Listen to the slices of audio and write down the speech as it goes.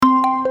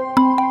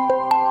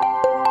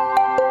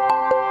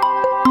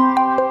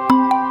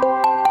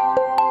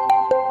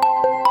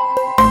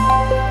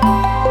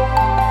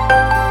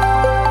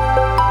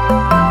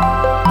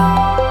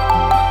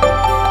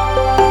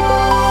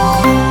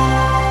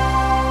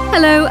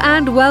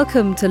And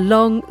welcome to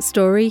Long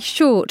Story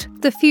Short,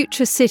 the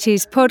Future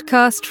Cities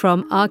podcast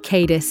from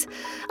Arcadis.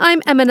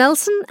 I'm Emma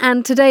Nelson,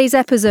 and today's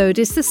episode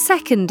is the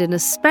second in a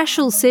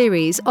special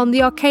series on the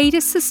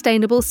Arcadis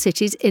Sustainable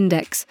Cities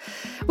Index.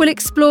 We'll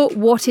explore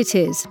what it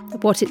is,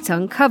 what it's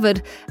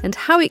uncovered, and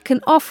how it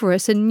can offer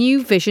us a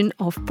new vision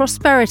of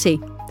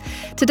prosperity.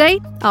 Today,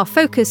 our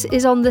focus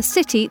is on the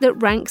city that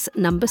ranks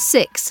number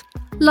 6,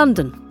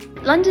 London.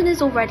 London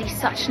is already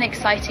such an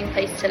exciting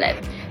place to live,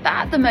 but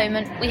at the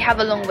moment we have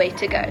a long way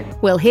to go.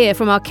 We'll hear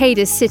from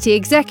Arcadis city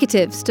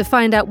executives to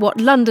find out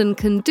what London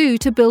can do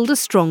to build a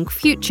strong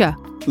future.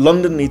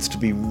 London needs to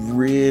be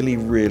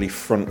really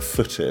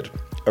front-footed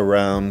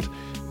around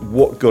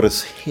what got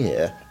us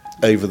here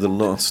over the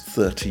last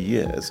 30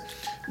 years.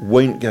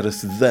 Won't get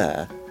us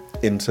there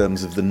in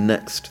terms of the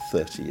next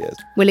 30 years.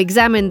 We'll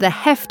examine the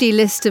hefty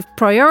list of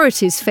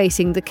priorities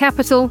facing the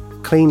capital.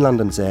 Clean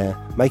London's air,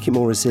 make it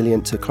more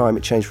resilient to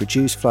climate change,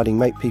 reduce flooding,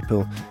 make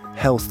people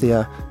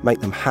healthier,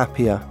 make them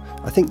happier.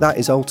 I think that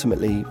is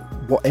ultimately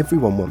what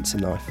everyone wants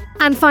in life.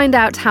 And find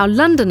out how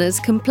Londoners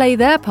can play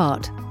their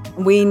part.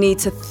 We need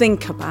to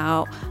think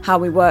about how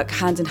we work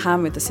hand in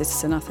hand with the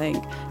citizen, I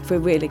think, if we're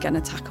really going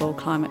to tackle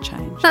climate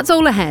change. That's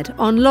all ahead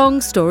on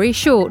Long Story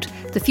Short,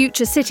 the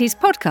Future Cities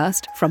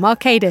podcast from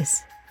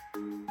Arcadis.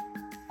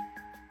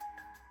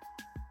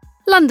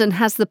 London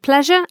has the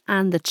pleasure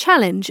and the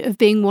challenge of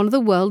being one of the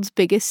world's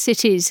biggest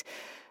cities.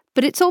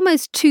 But it's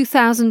almost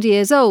 2,000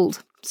 years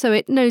old, so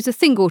it knows a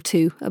thing or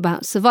two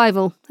about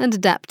survival and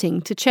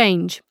adapting to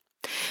change.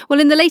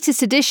 Well, in the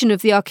latest edition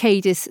of the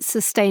Arcadis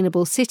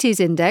Sustainable Cities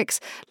Index,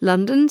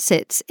 London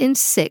sits in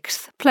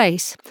 6th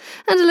place.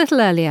 And a little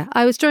earlier,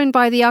 I was joined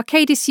by the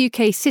Arcadis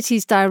UK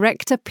Cities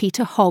Director,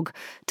 Peter Hogg,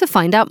 to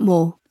find out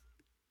more.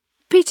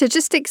 Peter,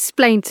 just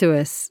explain to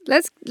us,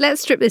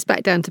 let's strip this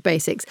back down to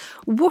basics.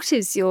 What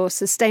is your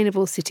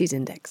Sustainable Cities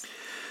Index?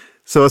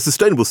 So our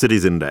Sustainable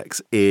Cities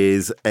Index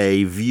is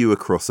a view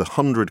across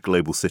 100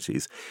 global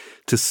cities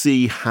to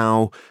see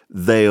how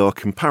they are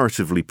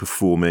comparatively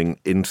performing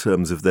in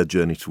terms of their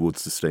journey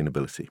towards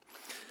sustainability.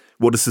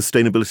 What does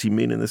sustainability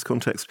mean in this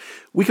context?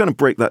 We kind of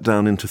break that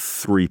down into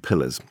 3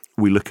 pillars.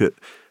 We look at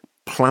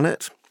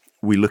planet,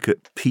 we look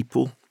at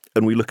people,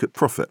 and we look at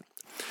profit.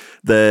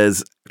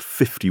 There's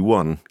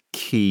 51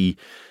 key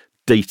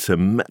data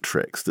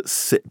metrics that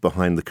sit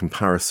behind the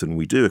comparison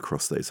we do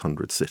across those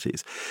 100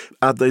 cities.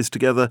 Add those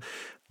together,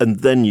 and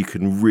then you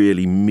can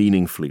really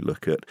meaningfully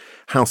look at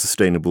how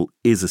sustainable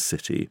is a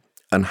city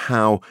and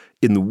how,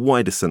 in the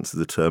wider sense of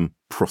the term,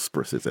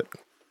 prosperous is it.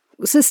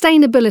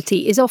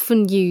 Sustainability is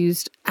often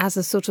used as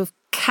a sort of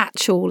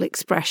catch-all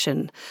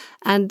expression,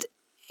 and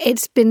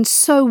it's been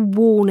so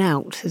worn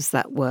out as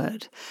that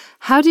word.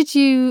 How did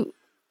you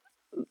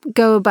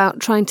go about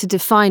trying to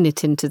define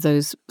it into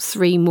those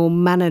 3 more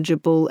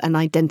manageable and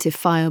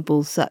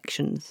identifiable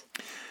sections?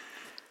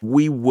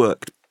 We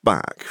worked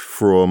back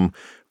from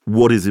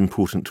what is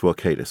important to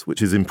Arcadis,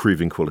 which is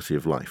improving quality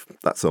of life.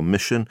 That's our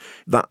mission.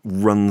 That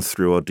runs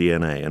through our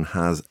DNA and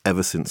has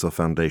ever since our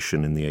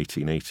foundation in the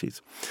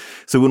 1880s.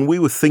 So when we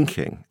were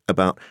thinking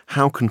about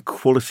how can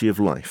quality of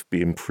life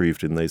be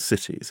improved in those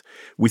cities,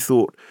 we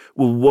thought,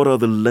 well, what are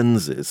the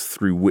lenses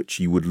through which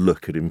you would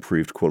look at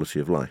improved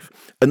quality of life?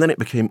 And then it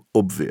became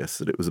obvious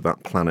that it was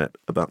about planet,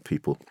 about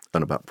people,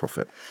 and about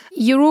profit.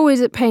 You're always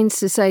at pains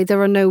to say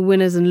there are no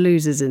winners and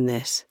losers in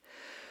this.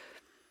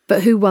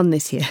 But who won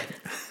this year?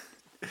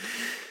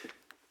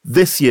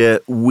 This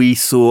year, we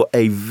saw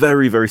a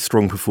very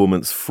strong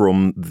performance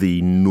from the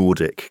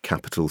Nordic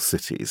capital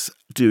cities,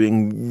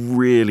 doing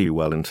really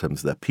well in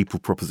terms of their people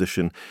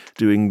proposition,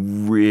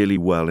 doing really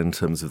well in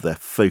terms of their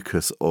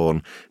focus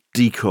on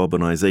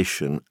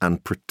decarbonisation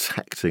and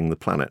protecting the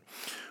planet.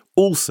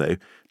 Also,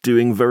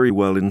 doing very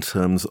well in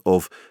terms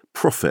of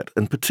profit,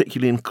 and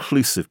particularly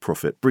inclusive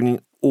profit, bringing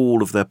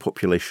all of their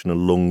population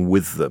along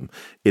with them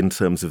in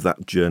terms of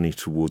that journey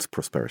towards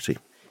prosperity.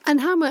 And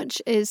how much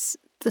is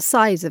the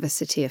size of a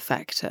city a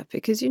factor?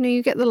 Because,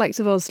 you get the likes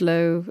of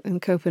Oslo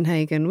and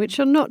Copenhagen, which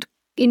are not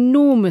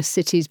enormous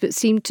cities, but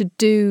seem to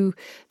do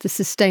the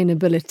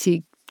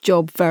sustainability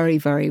job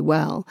very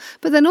well.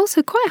 But then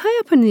also quite high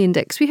up in the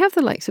index, we have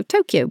the likes of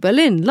Tokyo,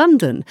 Berlin,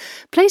 London,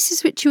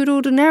 places which you would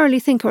ordinarily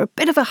think are a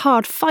bit of a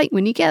hard fight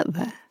when you get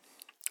there.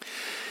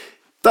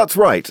 That's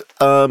right.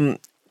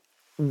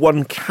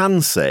 One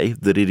can say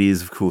that it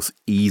is, of course,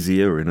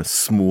 easier in a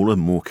smaller,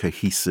 more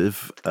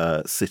cohesive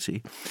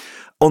city.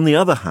 On the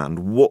other hand,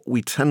 what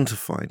we tend to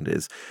find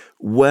is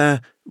where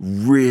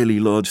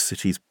really large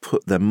cities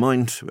put their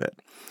mind to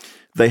it,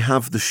 they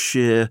have the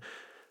sheer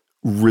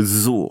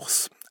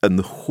resource and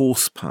the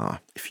horsepower,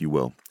 if you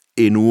will,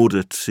 in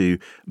order to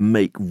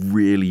make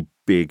really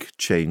big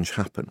change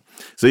happen.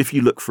 So if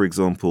you look, for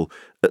example,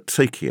 at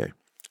Tokyo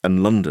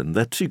and London,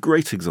 they're 2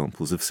 great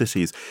examples of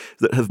cities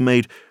that have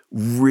made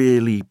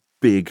really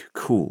big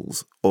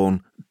calls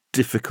on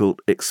difficult,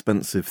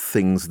 expensive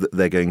things that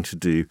they're going to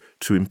do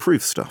to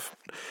improve stuff.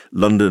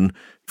 London,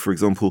 for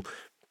example,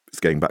 it's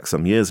going back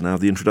some years now,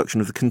 the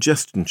introduction of the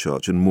congestion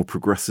charge, and more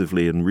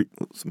progressively and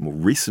more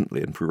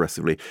recently and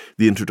progressively,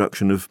 the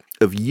introduction of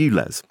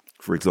ULEZ,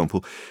 for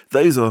example,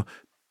 those are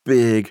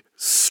big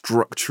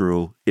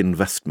structural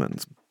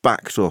investments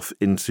backed off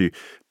into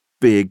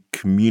big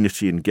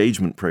community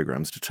engagement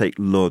programs to take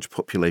large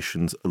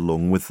populations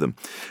along with them.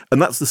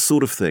 And that's the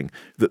sort of thing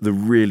that the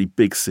really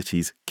big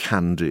cities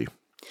can do.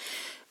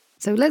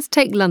 So let's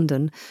take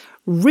London.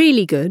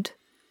 Really good,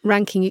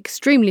 ranking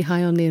extremely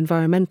high on the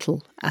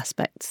environmental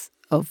aspects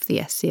of the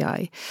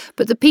SCI.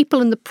 But the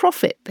people in the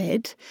profit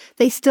bid,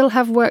 they still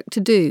have work to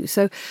do.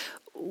 So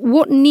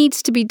what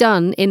needs to be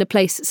done in a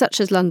place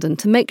such as London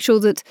to make sure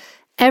that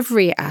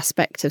every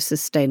aspect of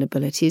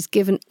sustainability is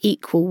given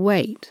equal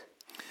weight?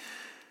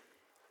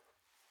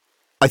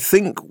 I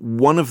think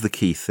one of the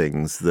key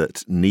things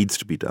that needs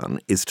to be done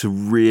is to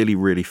really,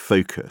 really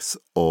focus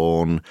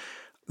on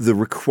the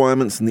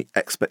requirements and the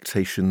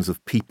expectations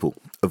of people,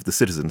 of the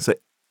citizens. So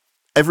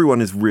everyone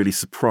is really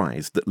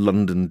surprised that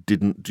London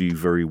didn't do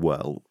very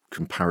well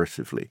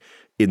comparatively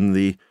in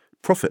the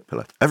profit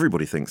pillar.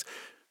 Everybody thinks,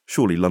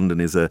 surely London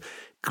is a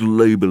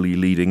globally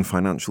leading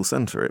financial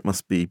centre. It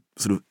must be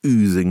sort of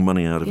oozing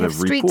money out of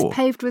every pore. Streets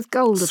paved with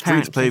gold,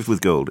 apparently. Streets paved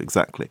with gold,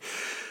 exactly.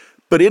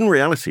 But in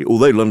reality,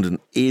 although London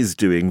is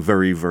doing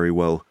very, very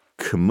well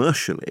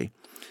commercially,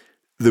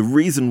 the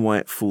reason why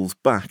it falls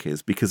back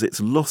is because it's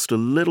lost a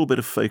little bit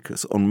of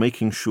focus on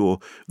making sure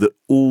that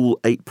all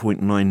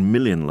 8.9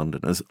 million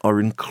Londoners are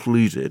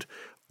included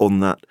on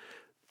that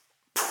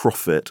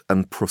profit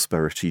and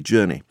prosperity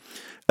journey.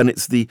 And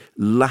it's the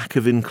lack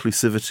of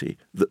inclusivity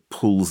that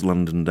pulls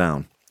London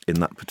down in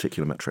that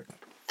particular metric.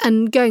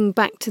 And going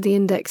back to the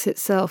index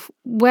itself,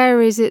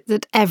 where is it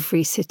that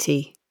every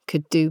city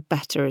could do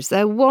better? Is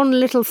there one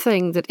little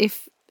thing that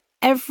if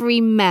every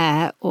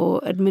mayor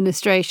or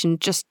administration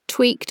just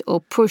tweaked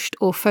or pushed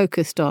or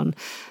focused on,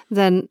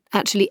 then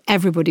actually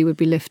everybody would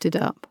be lifted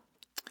up?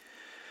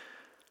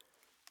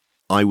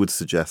 I would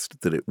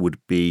suggest that it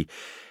would be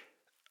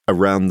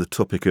around the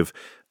topic of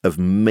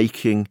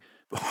making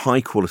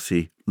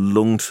high-quality,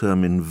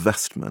 long-term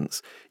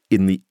investments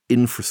in the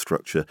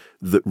infrastructure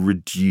that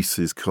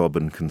reduces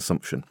carbon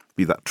consumption,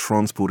 be that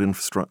transport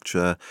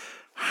infrastructure,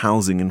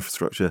 housing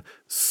infrastructure,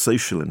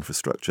 social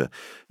infrastructure.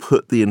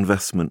 Put the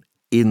investment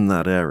in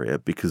that area,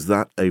 because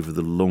that, over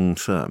the long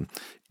term,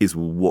 is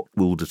what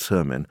will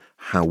determine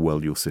how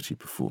well your city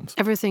performs.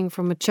 Everything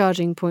from a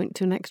charging point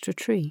to an extra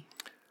tree.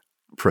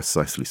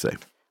 Precisely so.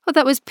 Well,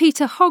 that was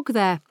Peter Hogg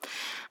there.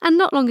 And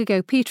not long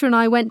ago, Peter and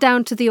I went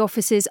down to the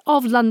offices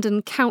of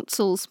London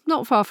councils,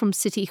 not far from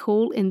City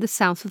Hall in the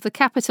south of the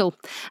capital.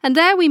 And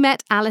there we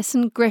met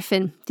Alison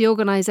Griffin, the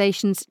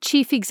organisation's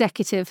chief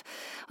executive.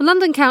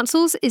 London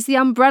Councils is the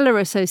umbrella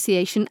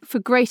association for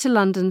Greater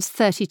London's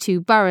 32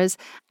 boroughs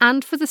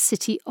and for the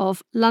City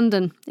of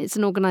London. It's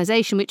an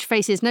organisation which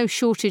faces no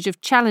shortage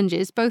of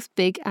challenges, both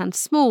big and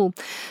small.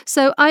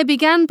 So I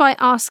began by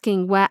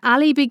asking where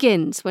Ali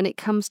begins when it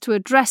comes to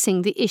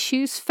addressing the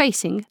issues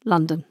facing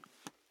London.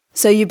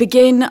 So you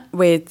begin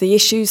with the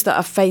issues that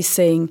are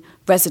facing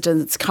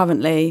residents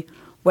currently,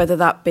 whether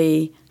that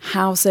be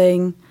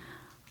housing,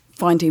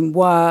 finding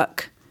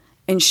work,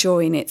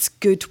 ensuring it's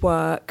good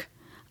work,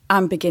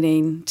 and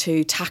beginning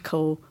to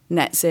tackle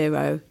net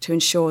zero to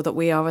ensure that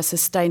we are a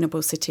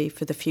sustainable city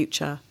for the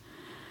future.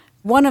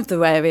 One of the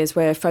areas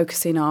we're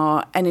focusing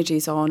our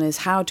energies on is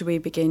how do we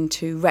begin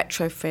to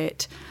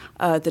retrofit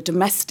the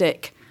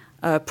domestic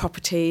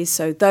properties,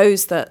 so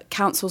those that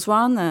councils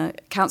run, the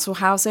council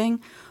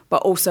housing,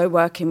 but also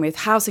working with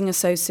housing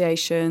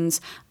associations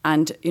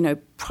and,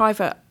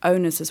 private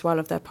owners as well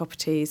of their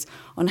properties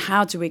on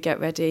how do we get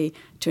ready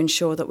to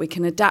ensure that we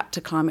can adapt to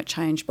climate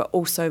change but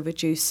also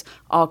reduce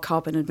our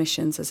carbon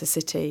emissions as a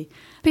city.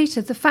 Peter,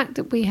 the fact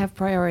that we have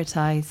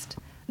prioritised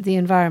the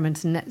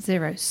environment and net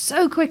zero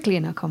so quickly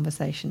in our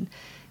conversation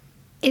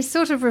is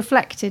sort of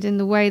reflected in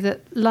the way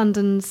that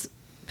London's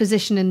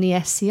position in the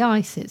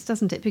SCI sits,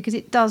 doesn't it? Because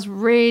it does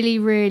really,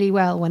 really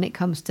well when it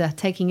comes to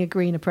taking a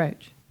green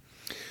approach.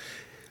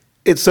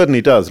 It certainly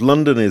does.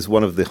 London is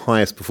one of the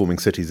highest performing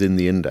cities in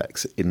the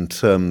index in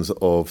terms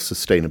of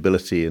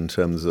sustainability, in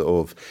terms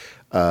of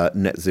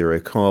net zero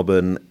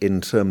carbon, in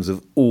terms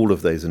of all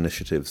of those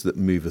initiatives that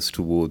move us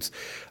towards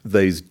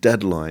those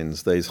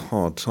deadlines, those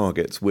hard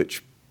targets,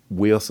 which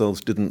we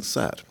ourselves didn't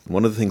set.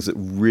 One of the things that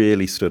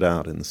really stood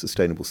out in the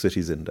Sustainable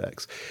Cities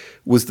Index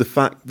was the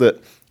fact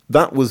that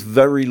that was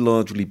very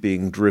largely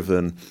being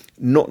driven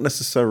not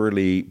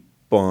necessarily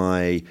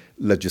by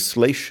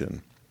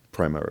legislation,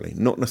 primarily,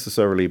 not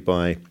necessarily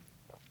by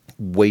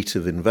weight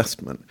of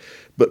investment,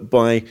 but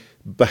by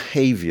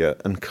behaviour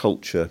and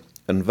culture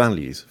and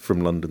values from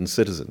London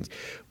citizens.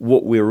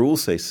 What we're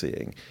also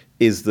seeing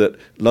is that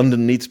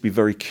London needs to be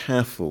very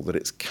careful that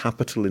its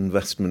capital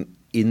investment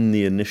in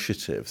the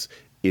initiatives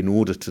in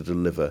order to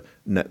deliver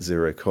net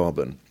zero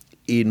carbon,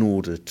 in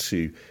order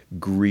to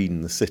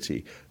green the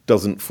city,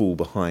 doesn't fall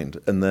behind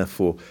and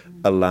therefore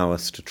allow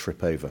us to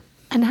trip over.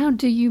 And how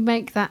do you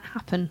make that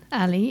happen,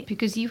 Ali?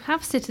 Because you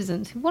have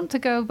citizens who want to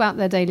go about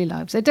their daily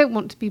lives. They don't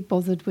want to be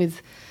bothered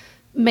with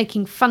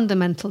making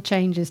fundamental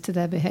changes to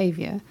their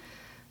behaviour,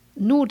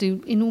 nor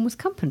do enormous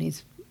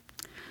companies.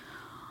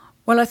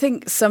 Well, I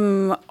think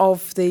some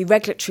of the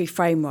regulatory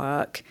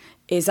framework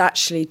is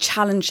actually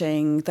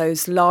challenging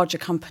those larger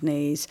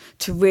companies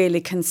to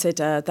really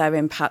consider their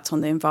impact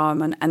on the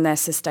environment and their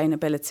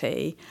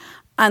sustainability.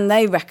 And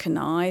they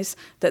recognise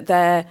that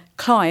their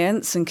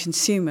clients and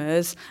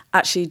consumers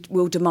actually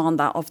will demand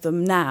that of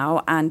them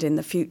now and in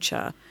the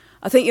future.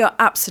 I think you're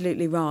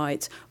absolutely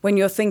right. When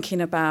you're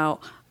thinking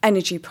about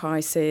energy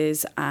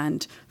prices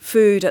and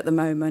food at the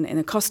moment in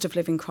a cost of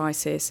living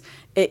crisis,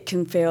 it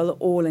can feel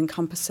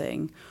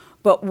all-encompassing.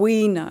 But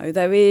we know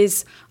there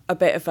is a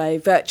bit of a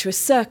virtuous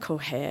circle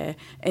here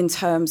in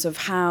terms of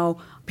how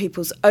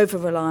people's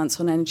over-reliance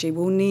on energy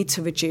will need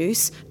to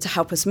reduce to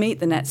help us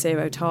meet the net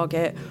zero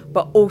target,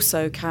 but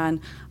also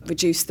can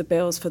reduce the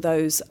bills for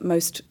those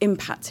most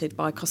impacted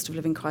by cost of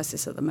living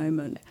crisis at the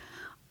moment.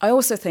 I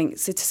also think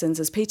citizens,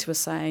 as Peter was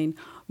saying,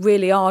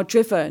 really are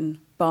driven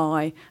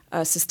by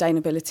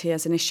sustainability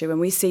as an issue,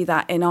 and we see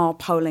that in our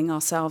polling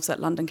ourselves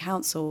at London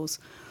councils.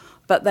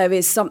 But there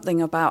is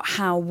something about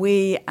how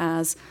we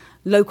as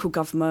local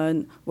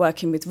government,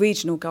 working with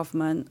regional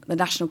government, the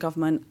national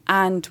government,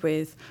 and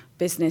with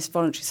business,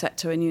 voluntary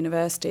sector and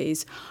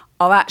universities,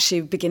 are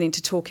actually beginning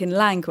to talk in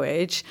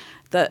language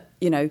that,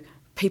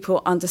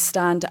 people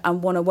understand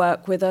and want to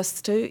work with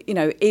us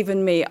to.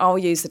 Even me, I'll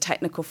use the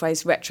technical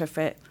phrase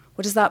retrofit.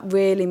 What does that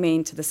really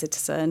mean to the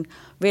citizen?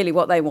 Really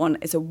what they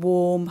want is a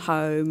warm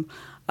home,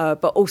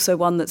 but also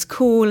one that's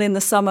cool in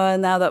the summer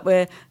now that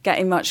we're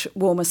getting much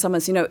warmer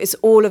summers. It's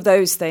all of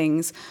those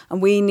things.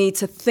 And we need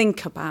to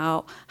think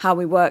about how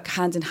we work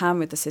hand in hand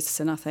with the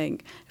citizen, I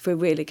think, if we're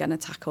really going to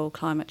tackle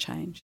climate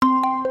change.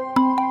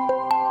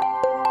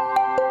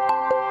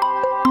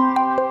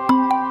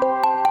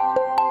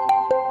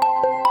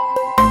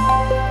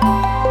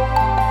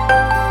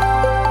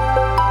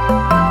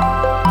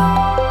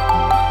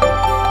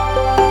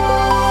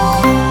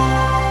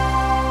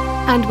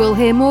 And we'll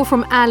hear more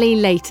from Ali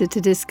later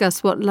to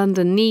discuss what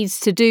London needs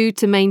to do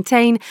to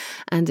maintain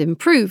and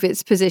improve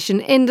its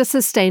position in the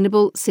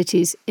Sustainable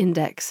Cities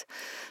Index.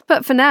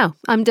 But for now,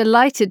 I'm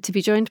delighted to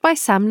be joined by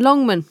Sam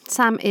Longman.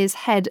 Sam is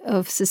Head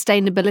of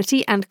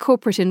Sustainability and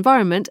Corporate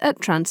Environment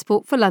at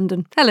Transport for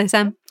London. Hello,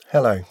 Sam.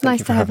 Hello.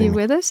 Nice to have you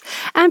with us.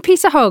 And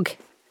Peter Hogg,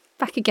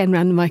 back again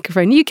round the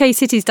microphone, UK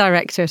Cities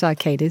Director at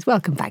Arcadis.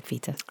 Welcome back,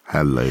 Peter.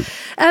 Hello.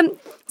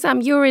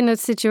 Sam, you're in a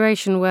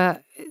situation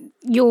where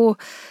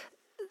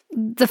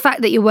the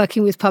fact that you're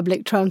working with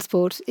public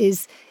transport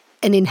is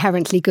an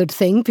inherently good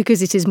thing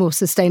because it is more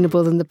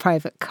sustainable than the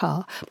private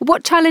car. But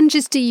what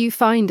challenges do you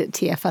find at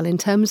TfL in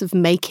terms of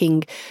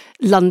making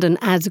London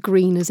as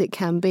green as it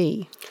can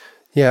be?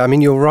 Yeah,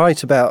 you're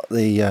right about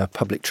the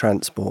public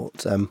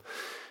transport.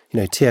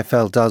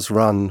 TfL does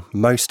run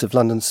most of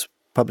London's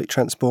public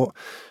transport,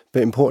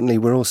 but importantly,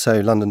 we're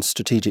also London's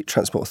Strategic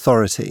Transport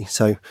Authority.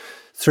 So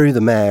through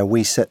the Mayor,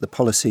 we set the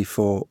policy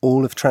for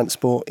all of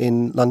transport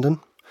in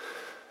London.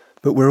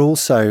 But we're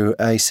also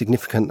a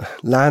significant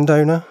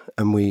landowner,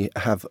 and we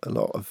have a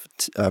lot of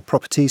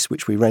properties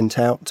which we rent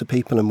out to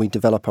people, and we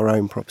develop our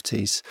own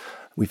properties.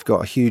 We've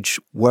got a huge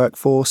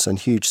workforce and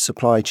huge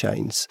supply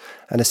chains,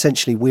 and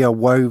essentially we are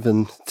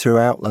woven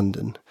throughout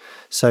London.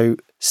 So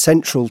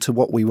central to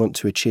what we want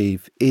to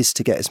achieve is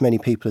to get as many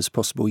people as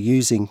possible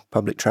using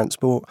public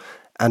transport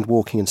and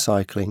walking and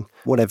cycling.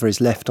 Whatever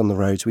is left on the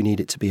roads, we need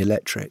it to be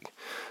electric.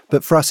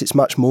 But for us, it's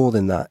much more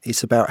than that.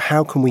 It's about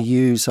how can we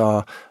use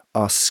our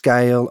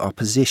scale, our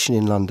position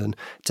in London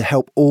to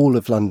help all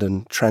of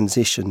London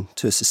transition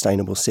to a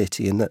sustainable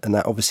city. And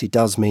that obviously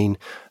does mean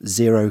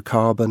zero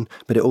carbon,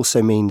 but it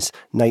also means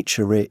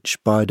nature-rich,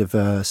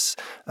 biodiverse,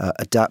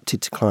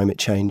 adapted to climate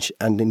change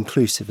and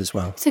inclusive as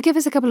well. So give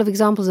us a couple of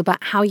examples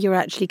about how you're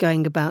actually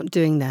going about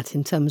doing that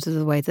in terms of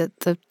the way that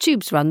the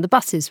tubes run, the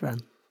buses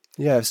run.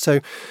 Yeah, so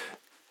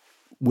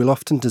we'll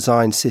often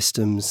design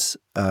systems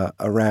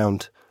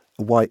around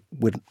a white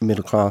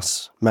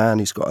middle-class man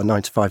who's got a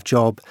 9-to-5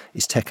 job,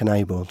 is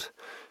tech-enabled.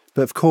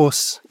 But of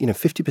course,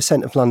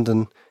 50% of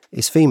London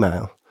is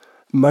female.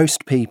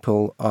 Most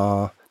people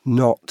are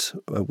not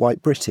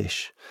white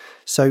British.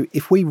 So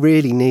if we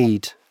really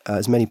need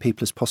as many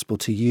people as possible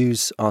to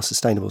use our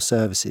sustainable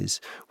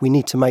services, we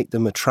need to make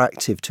them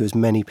attractive to as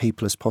many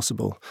people as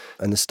possible.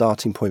 And the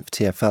starting point for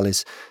TfL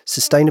is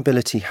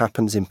sustainability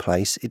happens in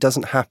place. It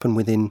doesn't happen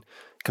within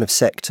kind of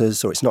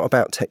sectors, or it's not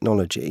about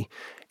technology.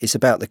 It's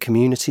about the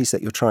communities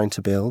that you're trying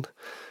to build.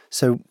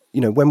 So,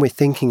 when we're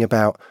thinking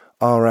about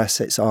our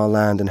assets, our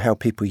land, and how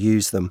people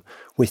use them,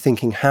 we're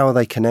thinking how are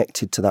they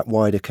connected to that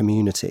wider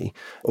community,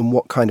 and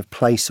what kind of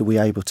place are we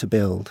able to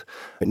build?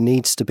 It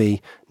needs to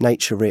be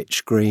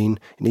nature-rich, green.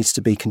 It needs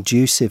to be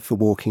conducive for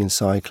walking and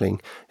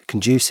cycling,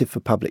 conducive for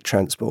public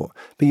transport.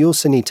 But you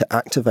also need to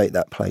activate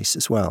that place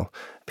as well.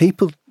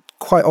 People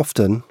quite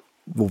often,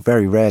 well,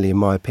 very rarely in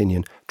my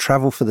opinion,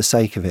 travel for the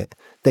sake of it.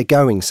 They're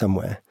going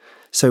somewhere.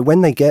 So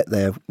when they get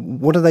there,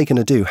 what are they going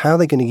to do? How are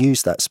they going to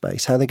use that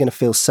space? How are they going to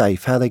feel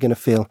safe? How are they going to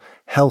feel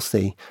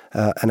healthy?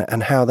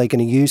 And how are they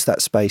going to use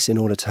that space in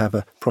order to have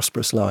a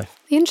prosperous life?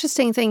 The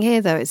interesting thing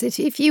here, though, is that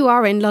if you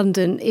are in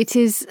London, it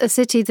is a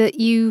city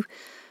that you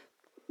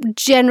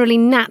generally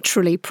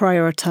naturally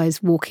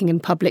prioritise walking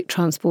and public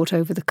transport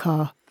over the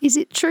car. Is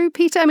it true,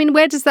 Peter? I mean,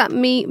 where does that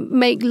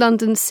make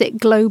London sit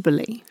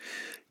globally?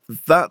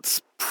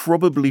 That's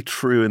probably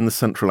true in the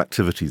central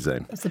activity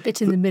zone. It's a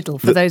bit in the middle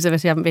for those of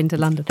us who haven't been to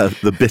London.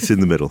 The bit in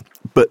the middle.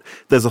 But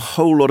there's a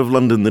whole lot of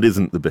London that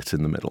isn't the bit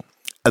in the middle.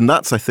 And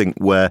that's, I think,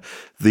 where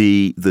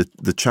the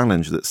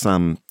challenge that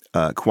Sam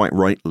quite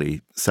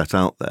rightly set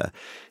out there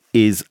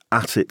is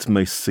at its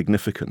most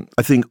significant.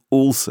 I think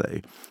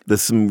also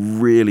there's some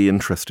really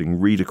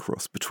interesting read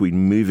across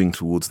between moving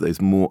towards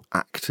those more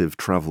active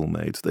travel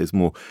modes, those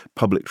more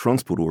public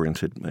transport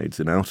oriented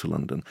modes in outer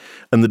London,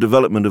 and the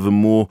development of a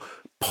more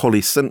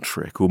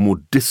polycentric or more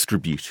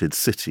distributed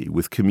city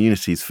with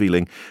communities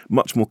feeling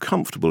much more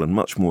comfortable and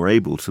much more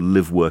able to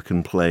live, work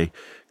and play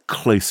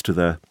close to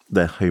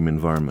their home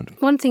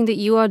environment. One thing that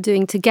you are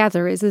doing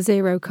together is a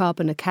Zero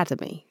Carbon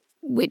Academy,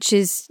 which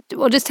is,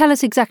 well, just tell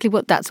us exactly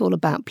what that's all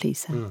about, please,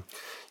 Sam.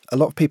 A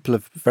lot of people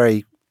are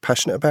very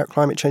passionate about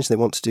climate change. They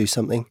want to do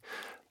something,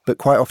 but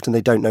quite often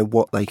they don't know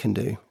what they can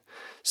do.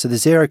 So the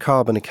Zero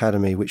Carbon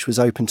Academy, which was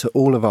open to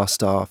all of our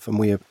staff, and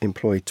we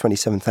employed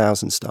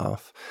 27,000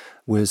 staff,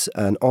 was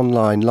an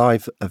online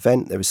live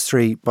event. There was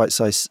 3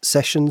 bite-sized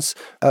sessions.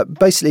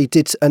 Basically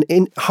did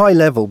an high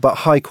level but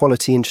high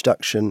quality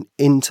introduction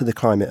into the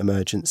climate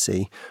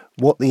emergency,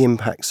 what the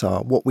impacts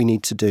are, what we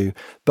need to do,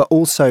 but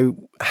also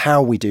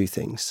how we do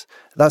things.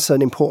 That's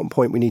an important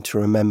point we need to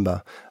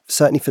remember.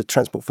 Certainly for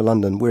Transport for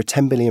London, we're a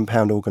 £10 billion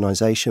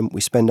organisation.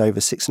 We spend over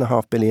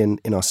 £6.5 billion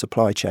in our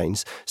supply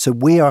chains. So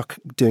we are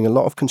doing a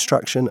lot of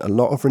construction, a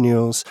lot of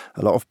renewals,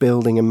 a lot of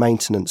building and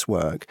maintenance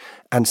work.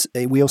 And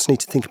we also need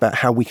to think about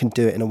how we can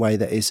do it in a way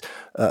that is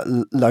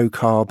low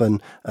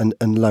carbon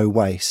and low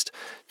waste.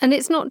 And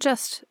it's not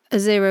just a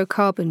zero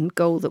carbon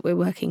goal that we're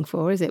working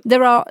for, is it?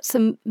 There are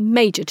some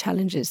major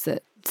challenges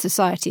that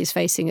society is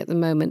facing at the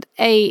moment.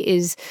 A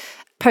is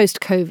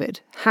post-COVID.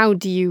 How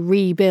do you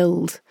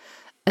rebuild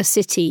a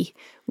city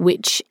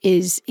which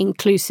is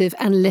inclusive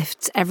and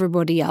lifts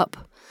everybody up?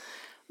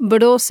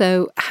 But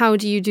also, how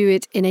do you do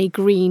it in a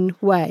green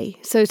way?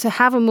 So to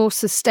have a more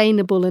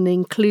sustainable and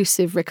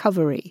inclusive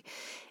recovery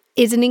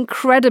is an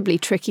incredibly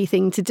tricky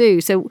thing to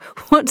do. So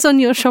what's on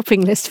your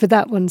shopping list for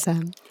that one,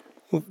 Sam?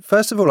 Well,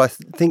 first of all, I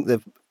think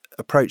the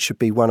approach should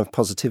be one of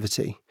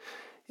positivity.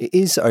 It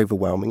is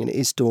overwhelming and it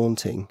is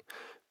daunting,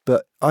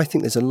 but I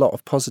think there's a lot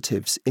of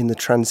positives in the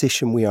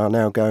transition we are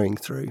now going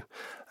through.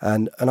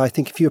 And I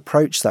think if you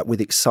approach that with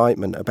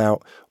excitement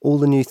about all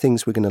the new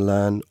things we're going to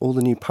learn, all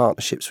the new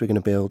partnerships we're going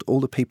to build, all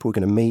the people we're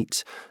going to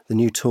meet, the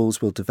new tools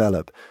we'll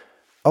develop,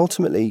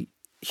 ultimately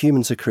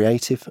humans are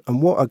creative,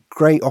 and what a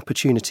great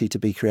opportunity to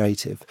be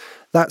creative.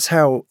 That's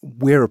how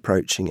we're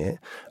approaching it.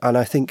 And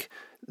I think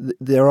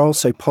there are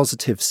also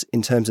positives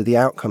in terms of the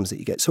outcomes that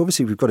you get. So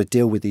obviously we've got to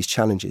deal with these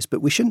challenges,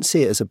 but we shouldn't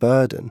see it as a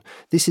burden.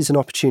 This is an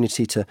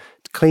opportunity to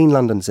clean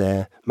London's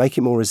air, make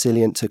it more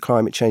resilient to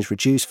climate change,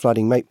 reduce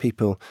flooding, make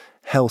people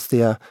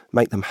healthier,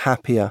 make them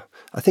happier.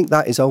 I think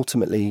that is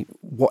ultimately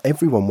what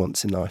everyone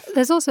wants in life.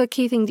 There's also a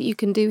key thing that you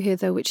can do here,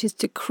 though, which is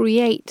to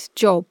create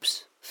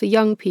jobs for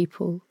young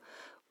people,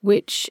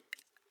 which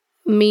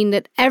mean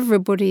that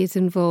everybody is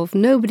involved,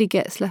 nobody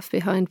gets left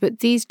behind, but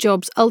these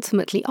jobs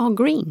ultimately are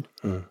green.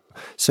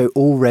 So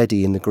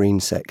already in the green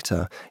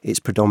sector, it's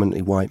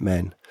predominantly white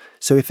men.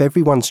 So if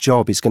everyone's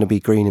job is going to be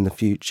green in the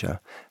future,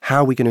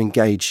 how are we going to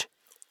engage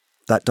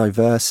that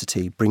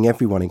diversity, bring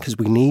everyone in? Because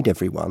we need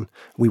everyone.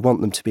 We want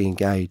them to be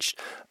engaged.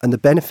 And the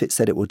benefits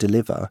that it will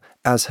deliver,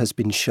 as has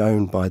been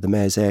shown by the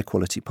Mayor's air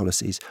quality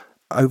policies,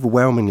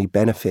 overwhelmingly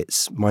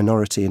benefits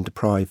minority and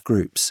deprived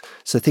groups.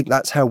 So I think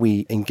that's how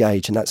we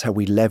engage, and that's how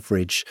we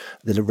leverage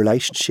the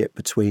relationship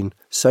between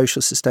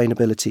social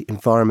sustainability,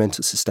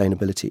 environmental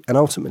sustainability, and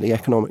ultimately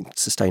economic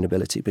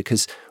sustainability,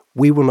 because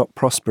we will not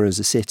prosper as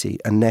a city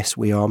unless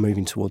we are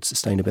moving towards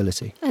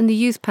sustainability. And the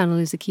youth panel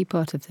is a key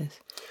part of this.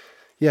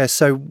 Yeah,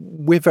 so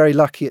we're very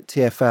lucky at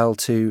TfL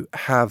to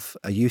have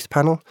a youth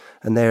panel,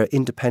 and they're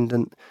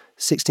independent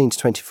 16 to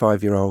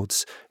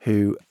 25-year-olds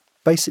who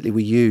basically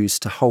we use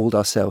to hold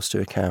ourselves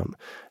to account.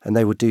 And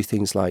they will do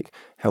things like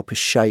help us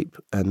shape,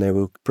 and they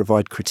will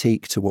provide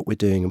critique to what we're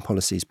doing and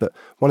policies. But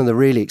one of the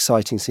really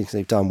exciting things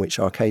they've done, which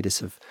Arcadis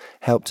have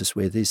helped us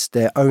with, is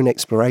their own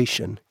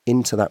exploration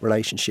into that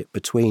relationship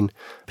between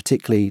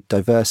particularly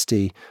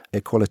diversity,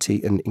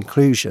 equality and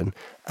inclusion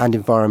and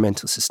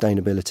environmental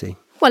sustainability.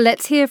 Well,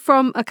 let's hear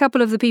from a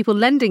couple of the people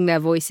lending their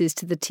voices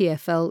to the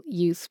TfL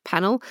Youth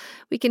Panel.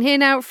 We can hear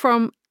now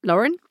from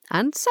Lauren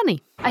and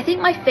Sunny. I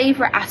think my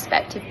favourite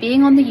aspect of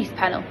being on the youth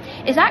panel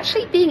is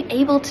actually being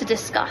able to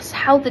discuss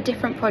how the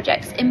different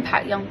projects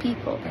impact young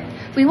people.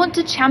 We want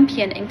to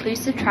champion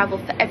inclusive travel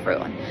for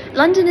everyone.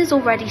 London is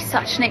already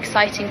such an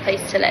exciting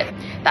place to live,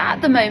 but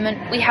at the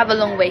moment we have a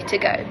long way to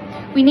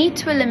go. We need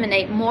to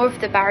eliminate more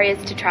of the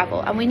barriers to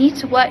travel, and we need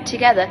to work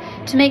together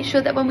to make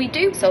sure that when we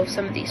do solve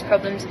some of these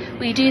problems,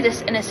 we do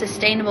this in a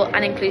sustainable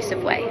and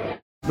inclusive way.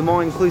 The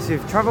more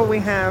inclusive travel we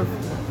have,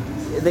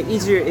 the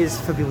easier it is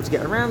for people to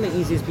get around, the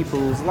easier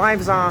people's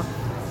lives are,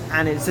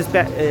 and it's just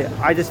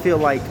I just feel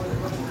like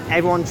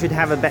everyone should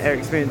have a better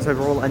experience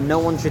overall, and no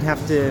one should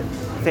have to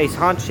face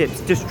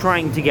hardships just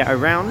trying to get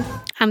around.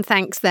 And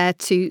thanks there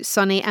to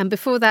Sonny. And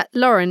before that,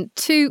 Lauren,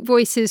 2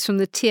 voices from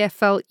the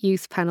TfL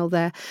youth panel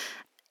there.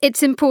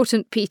 It's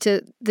important,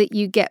 Peter, that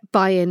you get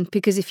buy-in,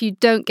 because if you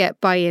don't get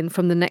buy-in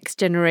from the next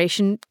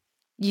generation,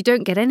 you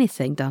don't get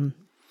anything done.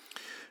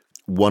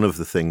 One of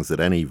the things that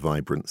any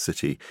vibrant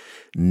city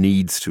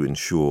needs to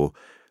ensure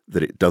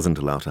that it doesn't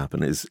allow to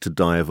happen is to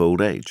die of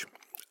old age.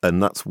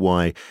 And that's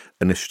why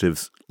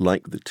initiatives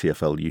like the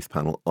TfL Youth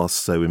Panel are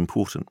so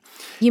important.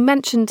 You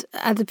mentioned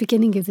at the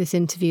beginning of this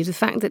interview the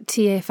fact that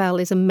TfL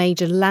is a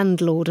major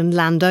landlord and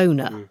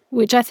landowner,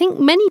 which I think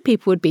many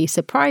people would be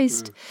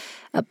surprised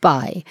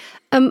by.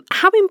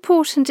 How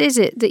important is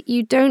it that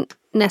you don't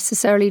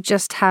necessarily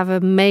just have a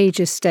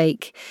major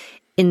stake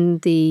in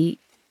the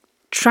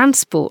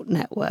transport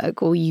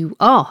network, or you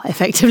are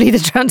effectively the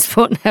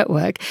transport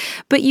network,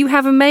 but you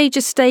have a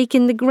major stake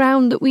in the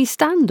ground that we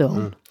stand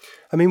on?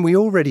 I mean, we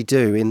already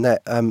do, in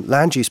that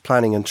land use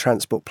planning and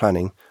transport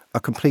planning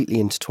are completely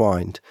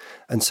intertwined.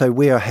 And so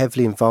we are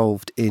heavily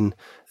involved in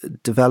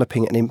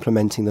developing and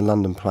implementing the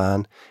London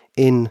Plan,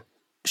 in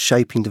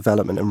shaping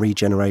development and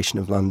regeneration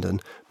of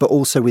London. But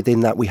also within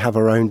that, we have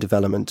our own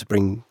development to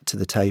bring to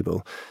the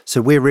table.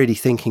 So we're really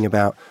thinking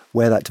about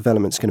where that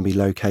development's going to be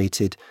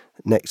located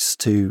next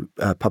to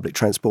public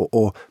transport,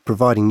 or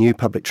providing new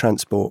public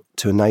transport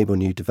to enable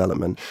new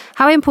development.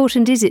 How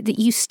important is it that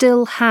you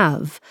still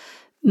have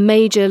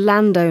major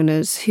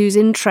landowners whose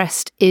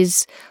interest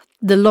is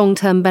the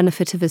long-term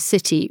benefit of a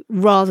city,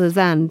 rather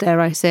than,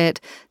 dare I say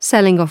it,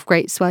 selling off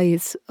great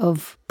swathes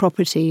of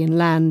property and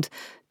land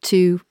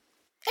to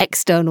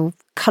external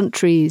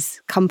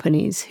countries,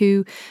 companies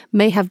who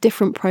may have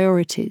different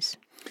priorities?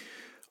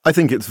 I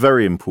think it's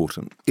very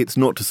important. It's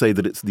not to say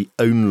that it's the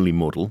only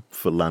model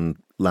for land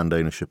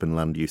ownership and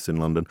land use in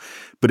London,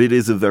 but it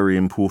is a very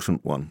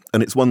important one.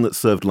 And it's one that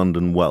served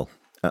London well,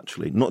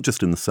 actually, not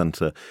just in the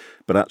centre,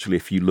 but actually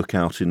if you look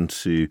out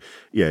into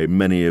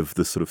many of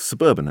the sort of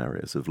suburban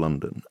areas of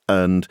London.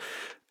 And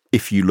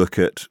if you look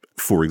at,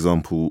 for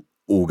example,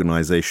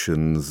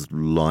 organisations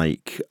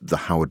like the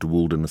Howard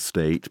Walden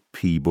Estate,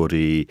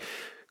 Peabody,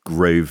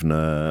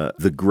 Grosvenor,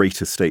 the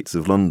great estates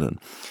of London,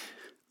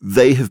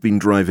 they have been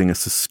driving a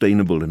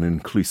sustainable and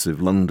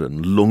inclusive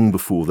London long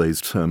before those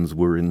terms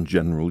were in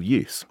general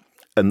use.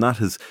 And that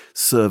has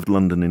served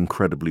London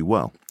incredibly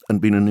well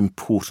and been an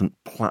important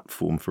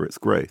platform for its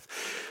growth.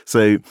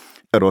 So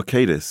at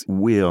Arcadis,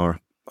 we are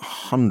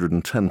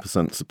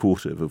 110%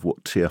 supportive of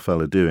what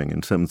TfL are doing in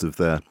terms of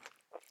their,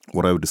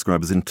 what I would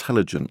describe as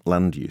intelligent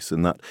land use,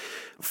 and that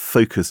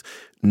focus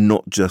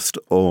not just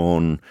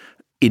on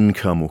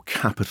income or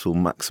capital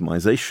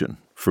maximisation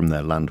from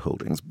their land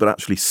holdings, but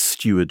actually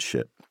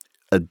stewardship,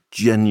 a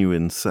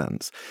genuine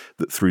sense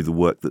that through the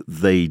work that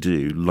they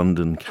do,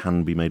 London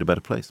can be made a better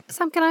place.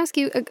 Sam, can I ask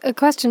you a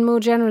question more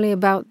generally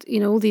about,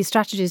 all these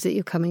strategies that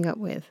you're coming up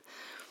with?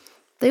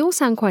 They all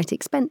sound quite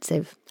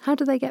expensive. How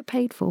do they get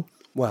paid for?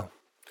 Well,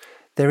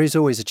 there is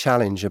always a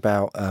challenge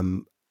about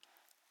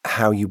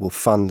how you will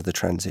fund the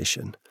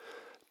transition.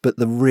 But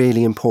the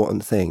really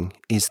important thing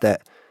is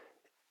that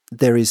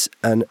there is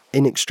an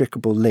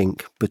inextricable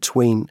link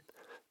between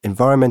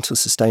environmental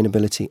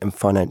sustainability and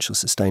financial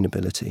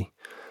sustainability.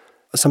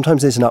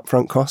 Sometimes there's an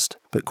upfront cost,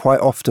 but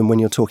quite often when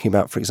you're talking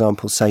about, for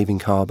example, saving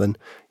carbon,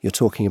 you're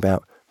talking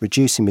about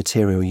reducing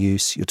material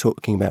use, you're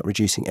talking about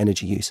reducing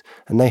energy use,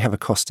 and they have a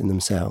cost in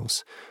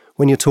themselves.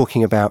 When you're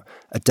talking about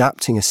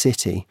adapting a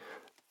city,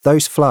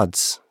 those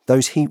floods,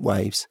 those heat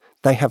waves,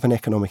 they have an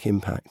economic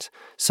impact.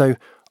 So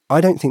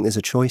I don't think there's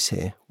a choice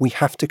here. We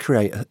have to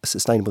create a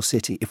sustainable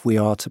city if we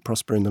are to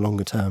prosper in the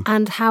longer term.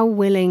 And how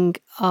willing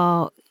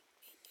are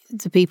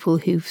the people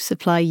who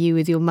supply you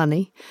with your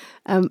money,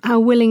 how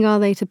willing are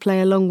they to play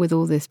along with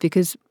all this?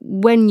 Because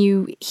when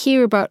you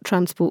hear about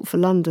Transport for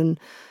London,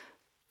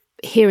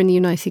 here in the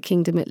United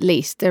Kingdom at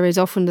least, there is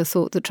often the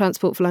thought that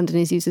Transport for London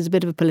is used as a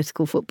bit of a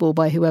political football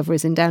by whoever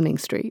is in Downing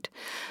Street,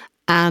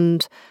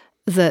 and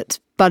that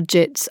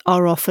budgets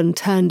are often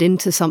turned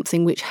into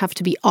something which have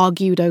to be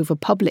argued over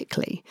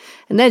publicly.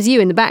 And there's you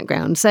in the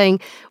background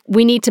saying,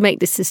 we need to make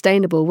this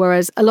sustainable,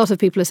 whereas a lot of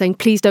people are saying,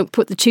 please don't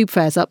put the tube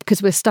fares up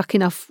because we're stuck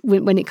enough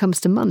when it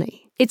comes to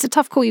money. It's a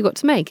tough call you've got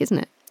to make, isn't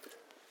it?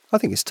 I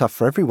think it's tough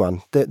for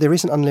everyone. There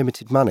isn't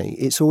unlimited money.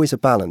 It's always a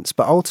balance.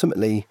 But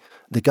ultimately,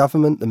 the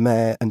government, the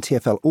mayor and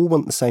TfL all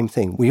want the same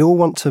thing. We all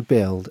want to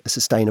build a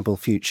sustainable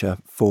future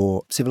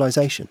for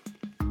civilization.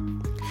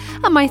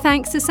 And my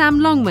thanks to Sam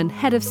Longman,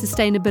 Head of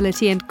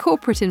Sustainability and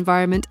Corporate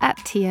Environment at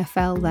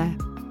TfL there.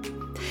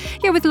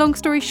 Here with Long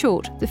Story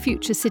Short, the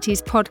Future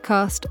Cities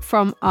podcast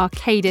from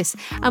Arcadis.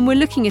 And we're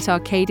looking at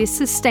Arcadis'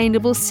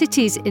 Sustainable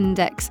Cities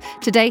Index.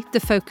 Today, the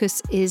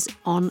focus is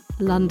on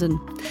London.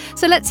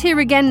 So let's hear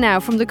again now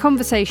from the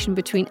conversation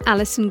between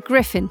Alison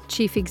Griffin,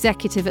 Chief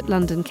Executive at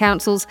London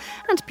Councils,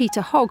 and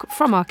Peter Hogg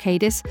from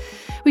Arcadis.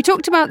 We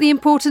talked about the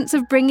importance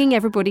of bringing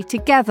everybody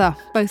together,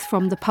 both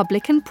from the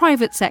public and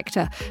private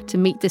sector, to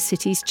meet the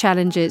city's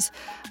challenges.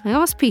 I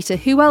asked Peter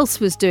who else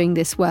was doing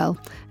this well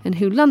and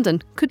who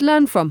London could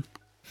learn from.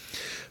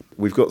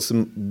 We've got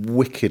some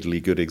wickedly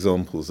good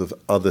examples of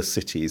other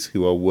cities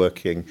who are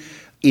working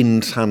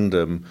in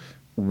tandem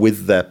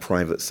with their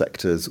private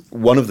sectors.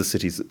 One of the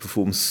cities that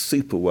performs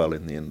super well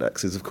in the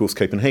index is, of course,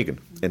 Copenhagen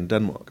in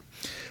Denmark.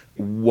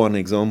 One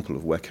example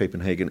of where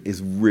Copenhagen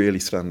is really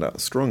stand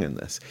out strong in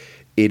this,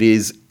 it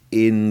is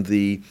in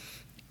the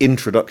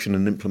introduction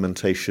and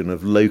implementation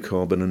of low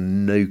carbon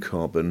and no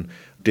carbon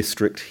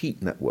district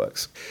heat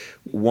networks.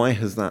 Why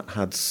has that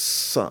had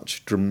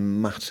such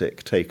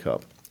dramatic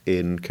take-up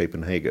in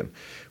Copenhagen,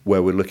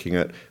 where we're looking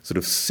at sort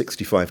of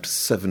 65 to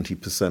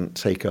 70%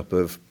 take-up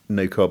of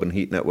no carbon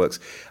heat networks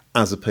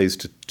as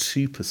opposed to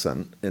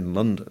 2% in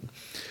London?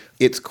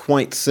 It's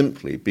quite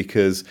simply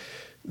because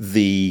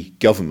the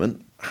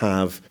government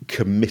have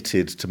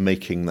committed to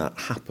making that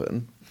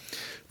happen.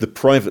 The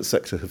private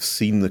sector have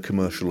seen the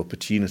commercial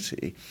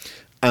opportunity,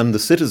 and the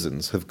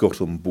citizens have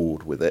got on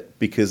board with it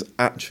because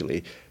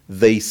actually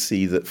they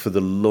see that for the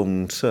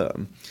long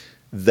term,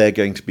 they're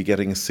going to be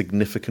getting a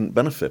significant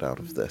benefit out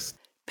of this.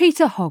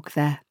 Peter Hogg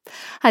there.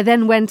 I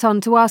then went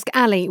on to ask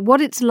Ali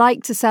what it's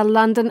like to sell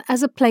London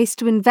as a place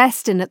to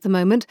invest in at the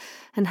moment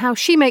and how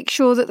she makes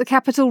sure that the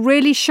capital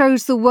really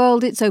shows the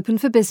world it's open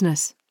for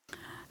business.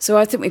 So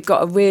I think we've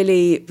got a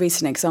really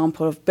recent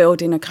example of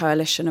building a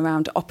coalition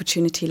around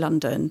Opportunity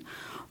London,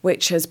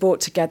 which has brought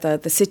together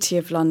the City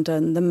of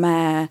London, the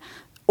Mayor,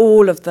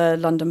 all of the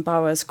London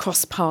boroughs,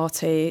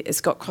 cross-party.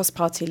 It's got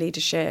cross-party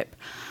leadership.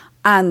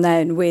 And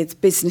then with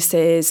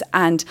businesses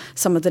and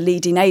some of the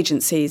leading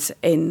agencies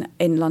in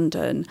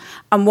London.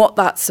 And what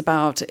that's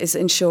about is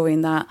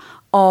ensuring that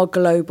our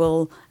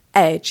global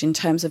edge in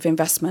terms of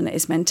investment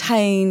is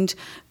maintained,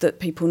 that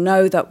people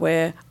know that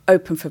we're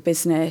open for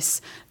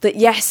business, that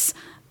yes,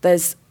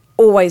 there's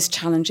always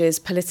challenges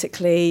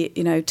politically,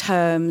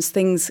 terms,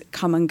 things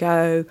come and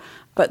go,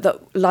 but that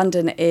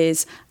London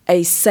is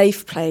a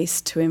safe place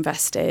to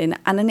invest in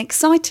and an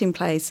exciting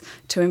place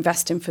to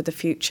invest in for the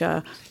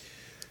future.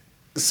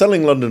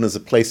 Selling London as a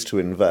place to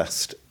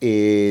invest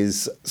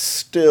is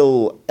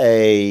still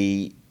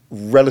a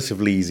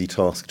relatively easy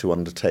task to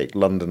undertake.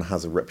 London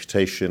has a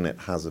reputation, it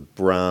has a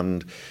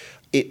brand.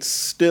 It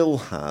still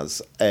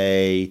has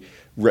a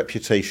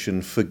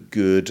reputation for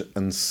good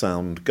and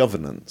sound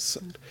governance.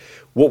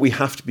 What we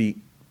have to be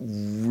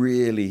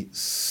really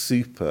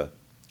super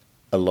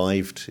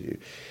alive to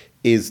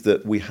is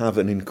that we have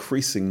an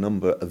increasing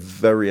number of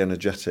very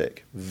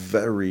energetic,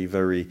 very,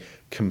 very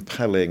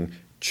compelling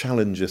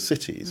challenger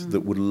cities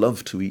that would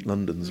love to eat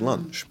London's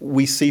lunch.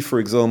 We see, for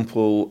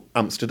example,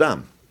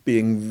 Amsterdam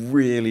being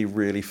really,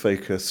 really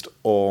focused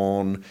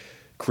on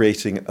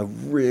creating a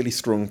really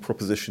strong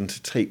proposition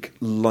to take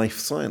life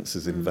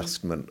sciences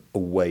investment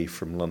away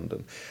from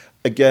London.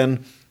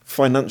 Again,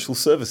 financial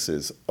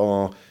services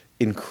are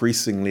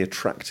increasingly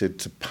attracted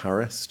to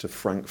Paris, to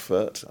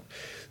Frankfurt.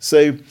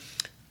 So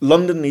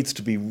London needs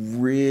to be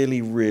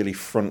really, really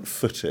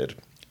front-footed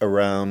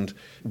around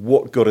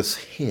what got us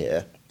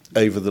here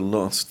over the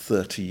last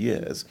 30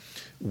 years,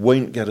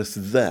 won't get us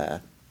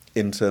there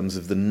in terms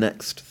of the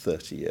next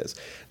 30 years.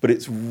 But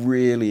it's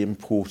really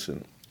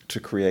important to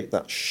create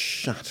that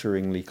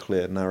shatteringly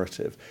clear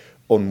narrative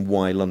on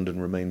why London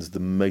remains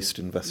the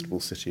most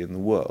investable city in the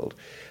world.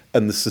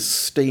 And the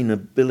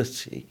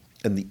sustainability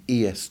and the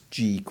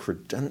ESG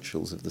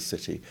credentials of the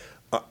city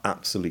are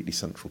absolutely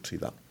central to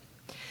that.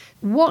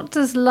 What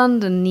does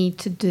London need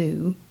to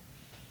do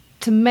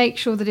to make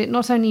sure that it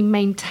not only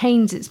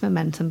maintains its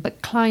momentum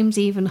but climbs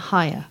even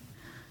higher?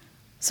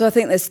 So I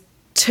think there's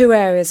two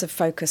areas of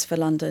focus for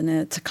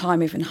London to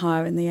climb even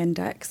higher in the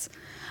index.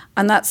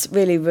 And that's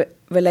really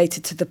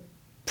related to the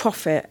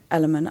profit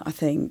element, I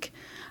think,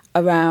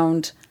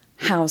 around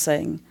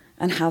housing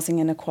and housing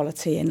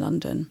inequality in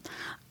London.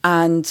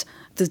 And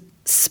the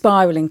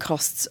spiralling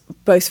costs,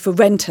 both for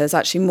renters,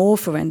 actually more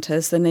for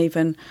renters than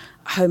even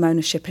home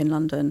ownership in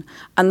London.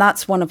 And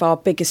that's one of our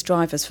biggest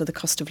drivers for the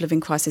cost of living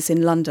crisis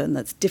in London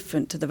that's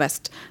different to the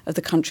rest of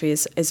the country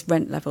is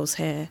rent levels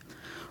here.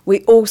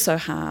 We also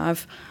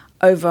have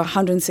over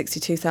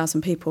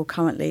 162,000 people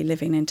currently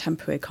living in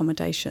temporary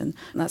accommodation.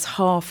 And that's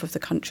half of the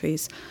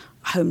country's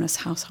homeless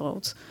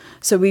households.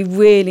 So we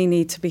really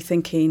need to be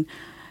thinking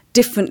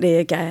differently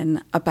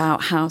again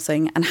about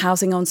housing and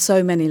housing on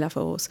so many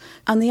levels.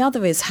 And the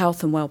other is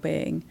health and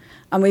well-being.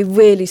 And we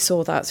really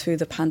saw that through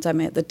the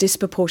pandemic, the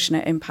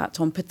disproportionate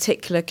impact on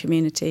particular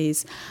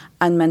communities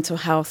and mental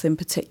health in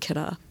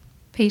particular.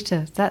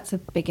 Peter, that's a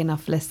big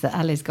enough list that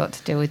Ali's got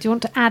to deal with. Do you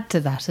want to add to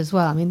that as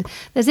well? I mean,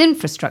 there's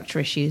infrastructure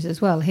issues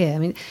as well here. I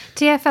mean,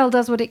 TfL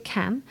does what it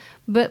can,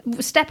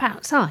 but step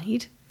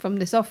outside from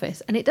this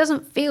office and it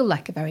doesn't feel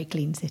like a very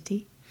clean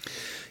city.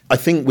 I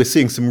think we're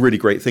seeing some really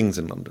great things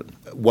in London.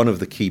 One of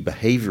the key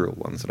behavioural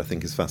ones that I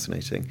think is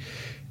fascinating,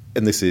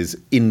 and this is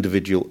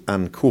individual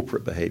and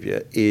corporate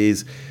behaviour,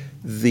 is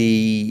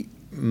the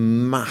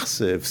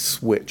massive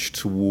switch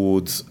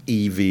towards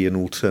EV and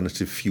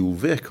alternative fuel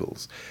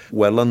vehicles,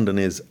 where London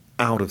is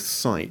out of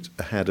sight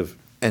ahead of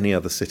any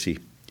other city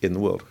in the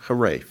world.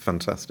 Hooray,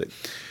 fantastic.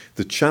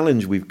 The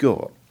challenge we've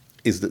got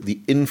is that the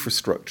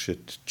infrastructure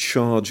to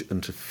charge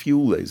and to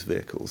fuel those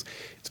vehicles,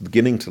 it's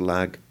beginning to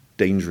lag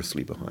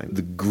dangerously behind.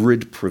 The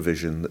grid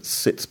provision that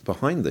sits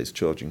behind those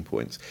charging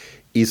points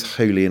is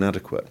wholly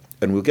inadequate.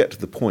 And we'll get to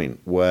the point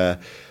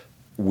where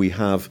we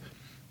have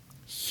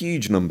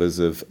huge numbers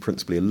of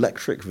principally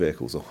electric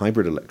vehicles or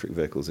hybrid electric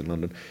vehicles in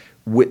London,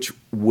 which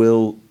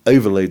will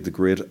overload the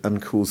grid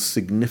and cause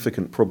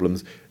significant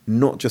problems,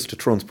 not just to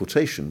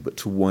transportation, but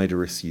to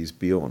wider issues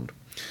beyond.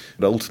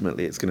 But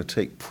ultimately, it's going to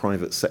take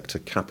private sector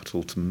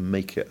capital to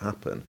make it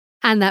happen.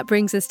 And that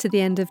brings us to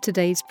the end of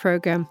today's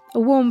programme. A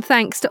warm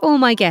thanks to all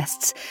my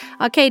guests: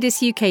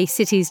 Arcadis UK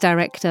Cities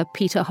Director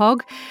Peter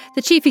Hogg,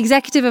 the Chief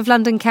Executive of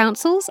London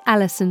Councils,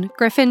 Alison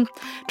Griffin,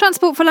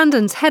 Transport for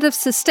London's Head of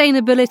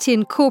Sustainability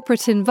and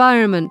Corporate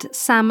Environment,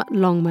 Sam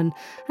Longman,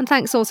 and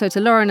thanks also to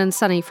Lauren and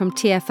Sunny from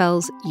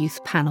TfL's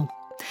Youth Panel.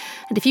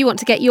 And if you want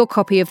to get your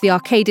copy of the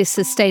Arcadis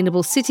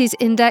Sustainable Cities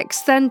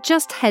Index, then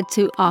just head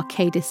to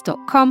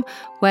arcadis.com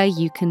where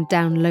you can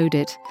download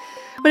it.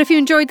 But if you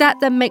enjoyed that,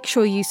 then make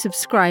sure you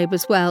subscribe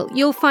as well.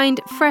 You'll find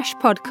fresh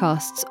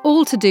podcasts,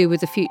 all to do with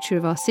the future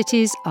of our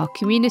cities, our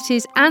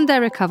communities and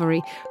their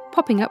recovery,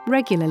 popping up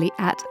regularly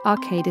at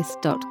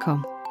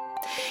arcadis.com.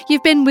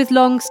 You've been with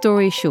Long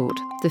Story Short,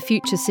 the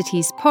Future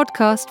Cities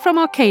podcast from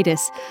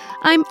Arcadis.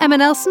 I'm Emma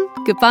Nelson.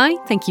 Goodbye.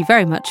 Thank you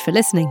very much for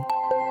listening.